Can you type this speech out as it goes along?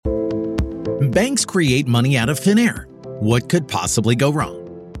Banks create money out of thin air. What could possibly go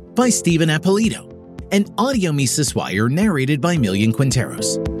wrong? By Stephen Apolito. An audio Mises Wire narrated by Millian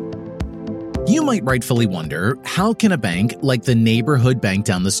Quinteros. You might rightfully wonder, how can a bank like the neighborhood bank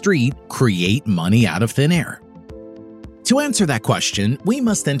down the street create money out of thin air? To answer that question, we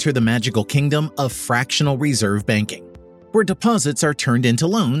must enter the magical kingdom of fractional reserve banking, where deposits are turned into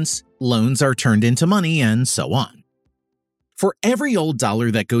loans, loans are turned into money, and so on. For every old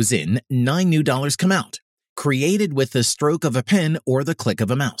dollar that goes in, 9 new dollars come out, created with the stroke of a pen or the click of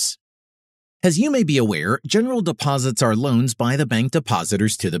a mouse. As you may be aware, general deposits are loans by the bank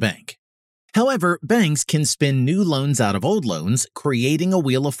depositors to the bank. However, banks can spin new loans out of old loans, creating a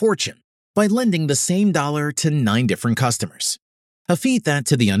wheel of fortune by lending the same dollar to 9 different customers. A feat that,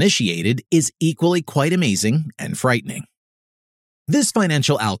 to the uninitiated, is equally quite amazing and frightening. This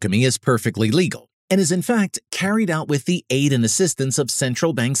financial alchemy is perfectly legal and is in fact carried out with the aid and assistance of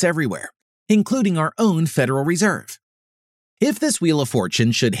central banks everywhere, including our own Federal Reserve. If this wheel of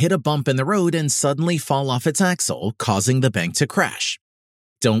fortune should hit a bump in the road and suddenly fall off its axle, causing the bank to crash,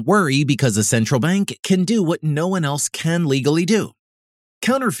 don't worry, because a central bank can do what no one else can legally do: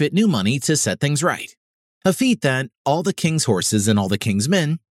 counterfeit new money to set things right, a feat that all the king's horses and all the king's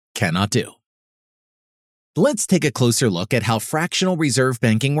men cannot do. Let's take a closer look at how fractional reserve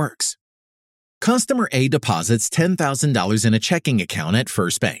banking works. Customer A deposits $10,000 in a checking account at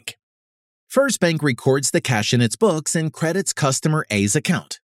First Bank. First Bank records the cash in its books and credits customer A's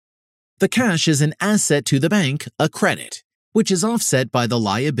account. The cash is an asset to the bank, a credit, which is offset by the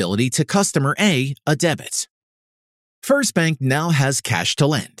liability to customer A, a debit. First Bank now has cash to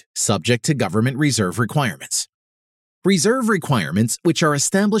lend, subject to government reserve requirements. Reserve requirements, which are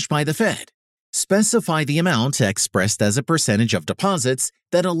established by the Fed, specify the amount expressed as a percentage of deposits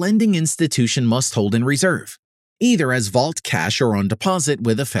that a lending institution must hold in reserve, either as vault cash or on deposit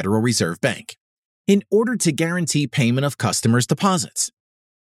with a Federal Reserve Bank, in order to guarantee payment of customers' deposits.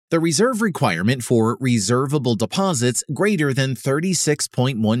 The reserve requirement for reservable deposits greater than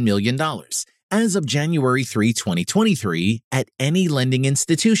 $36.1 million as of January 3, 2023 at any lending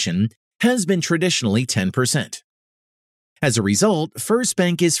institution has been traditionally 10%. As a result, First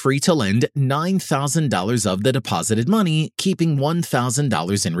Bank is free to lend $9,000 of the deposited money, keeping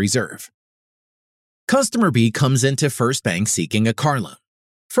 $1,000 in reserve. Customer B comes into First Bank seeking a car loan.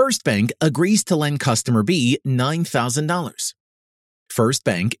 First Bank agrees to lend customer B $9,000. First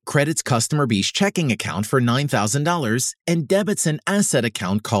Bank credits customer B's checking account for $9,000 and debits an asset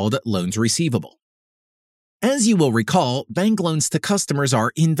account called loans receivable. As you will recall, bank loans to customers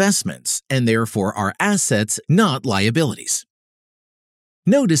are investments and therefore are assets, not liabilities.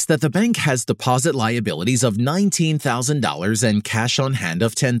 Notice that the bank has deposit liabilities of $19,000 and cash on hand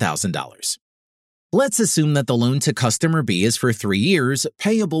of $10,000. Let's assume that the loan to customer B is for 3 years,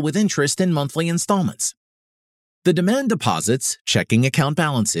 payable with interest in monthly installments. The demand deposits, checking account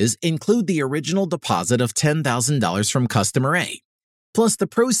balances, include the original deposit of $10,000 from customer A, plus the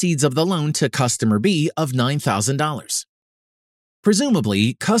proceeds of the loan to customer B of $9,000.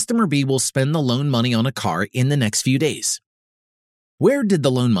 Presumably, customer B will spend the loan money on a car in the next few days. Where did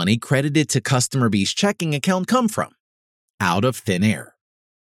the loan money credited to customer B's checking account come from? Out of thin air.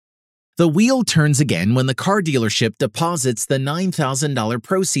 The wheel turns again when the car dealership deposits the $9,000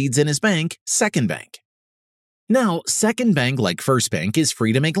 proceeds in his bank, Second Bank. Now, Second Bank, like First Bank, is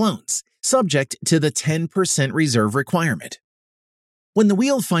free to make loans, subject to the 10% reserve requirement. When the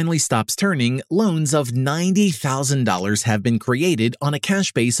wheel finally stops turning, loans of $90,000 have been created on a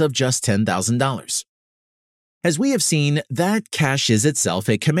cash base of just $10,000. As we have seen, that cash is itself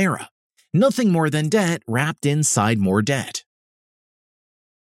a chimera, nothing more than debt wrapped inside more debt.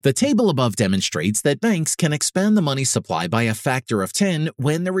 The table above demonstrates that banks can expand the money supply by a factor of 10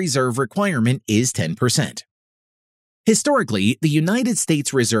 when the reserve requirement is 10%. Historically, the United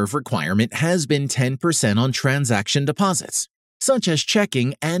States reserve requirement has been 10% on transaction deposits, such as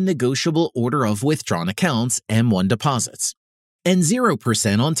checking and negotiable order of withdrawn accounts (M1 deposits), and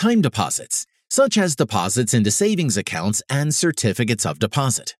 0% on time deposits, such as deposits into savings accounts and certificates of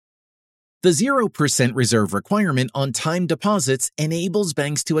deposit. The 0% reserve requirement on time deposits enables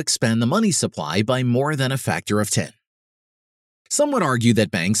banks to expand the money supply by more than a factor of 10. Some would argue that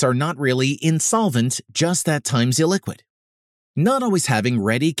banks are not really insolvent, just at times illiquid, not always having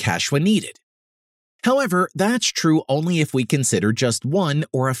ready cash when needed. However, that's true only if we consider just one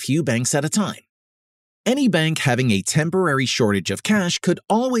or a few banks at a time. Any bank having a temporary shortage of cash could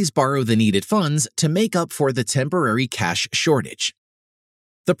always borrow the needed funds to make up for the temporary cash shortage.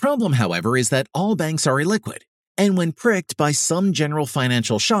 The problem, however, is that all banks are illiquid, and when pricked by some general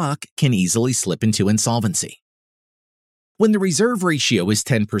financial shock, can easily slip into insolvency. When the reserve ratio is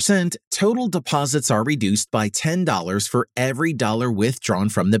 10%, total deposits are reduced by $10 for every dollar withdrawn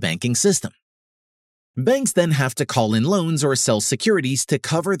from the banking system. Banks then have to call in loans or sell securities to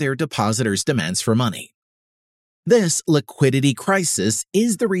cover their depositors' demands for money. This liquidity crisis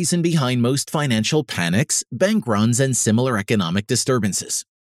is the reason behind most financial panics, bank runs, and similar economic disturbances.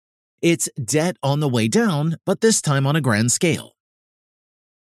 It's debt on the way down, but this time on a grand scale.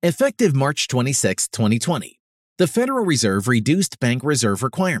 Effective March 26, 2020, the Federal Reserve reduced bank reserve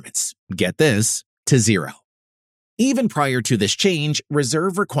requirements, get this, to zero. Even prior to this change,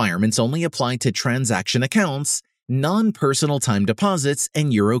 reserve requirements only apply to transaction accounts, non-personal time deposits,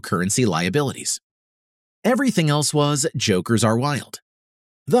 and euro currency liabilities. Everything else was jokers are wild.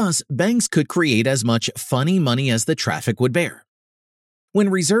 Thus, banks could create as much funny money as the traffic would bear. When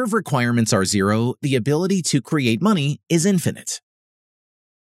reserve requirements are zero, the ability to create money is infinite.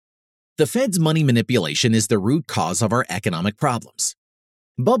 The Fed's money manipulation is the root cause of our economic problems.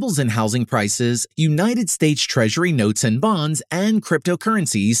 Bubbles in housing prices, United States Treasury notes and bonds, and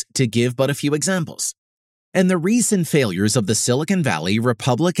cryptocurrencies, to give but a few examples. And the recent failures of the Silicon Valley,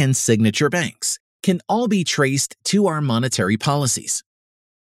 Republic, and Signature banks can all be traced to our monetary policies.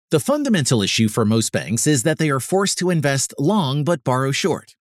 The fundamental issue for most banks is that they are forced to invest long but borrow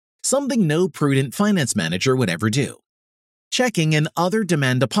short, something no prudent finance manager would ever do. Checking and other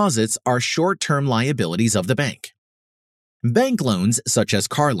demand deposits are short-term liabilities of the bank. Bank loans, such as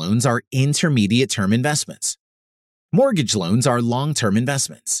car loans, are intermediate-term investments. Mortgage loans are long-term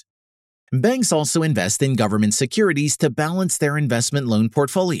investments. Banks also invest in government securities to balance their investment loan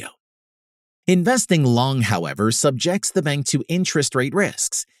portfolio. Investing long, however, subjects the bank to interest rate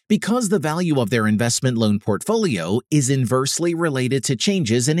risks because the value of their investment loan portfolio is inversely related to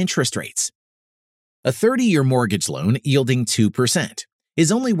changes in interest rates. A 30-year mortgage loan yielding 2%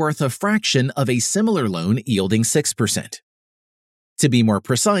 is only worth a fraction of a similar loan yielding 6%. To be more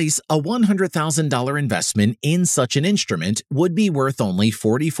precise, a $100,000 investment in such an instrument would be worth only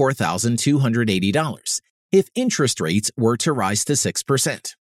 $44,280 if interest rates were to rise to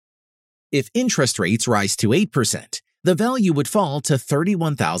 6%. If interest rates rise to 8%, the value would fall to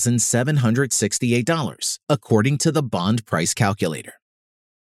 $31,768, according to the bond price calculator.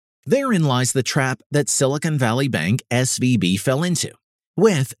 Therein lies the trap that Silicon Valley Bank SVB fell into,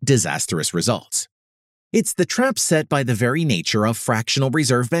 with disastrous results. It's the trap set by the very nature of fractional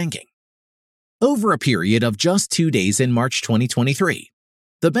reserve banking. Over a period of just 2 days in March 2023,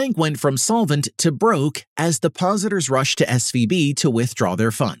 the bank went from solvent to broke as depositors rushed to SVB to withdraw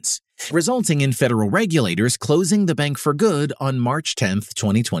their funds, resulting in federal regulators closing the bank for good on March 10,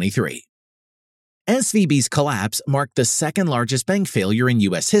 2023. SVB's collapse marked the second largest bank failure in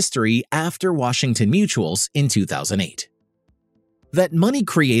U.S. history after Washington Mutual's in 2008. That money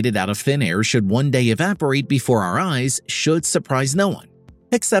created out of thin air should one day evaporate before our eyes should surprise no one,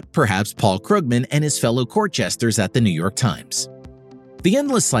 except perhaps Paul Krugman and his fellow court jesters at the New York Times. The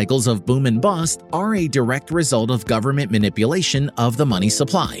endless cycles of boom and bust are a direct result of government manipulation of the money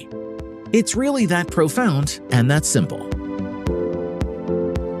supply. It's really that profound and that simple.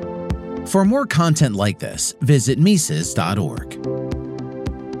 For more content like this, visit Mises.org.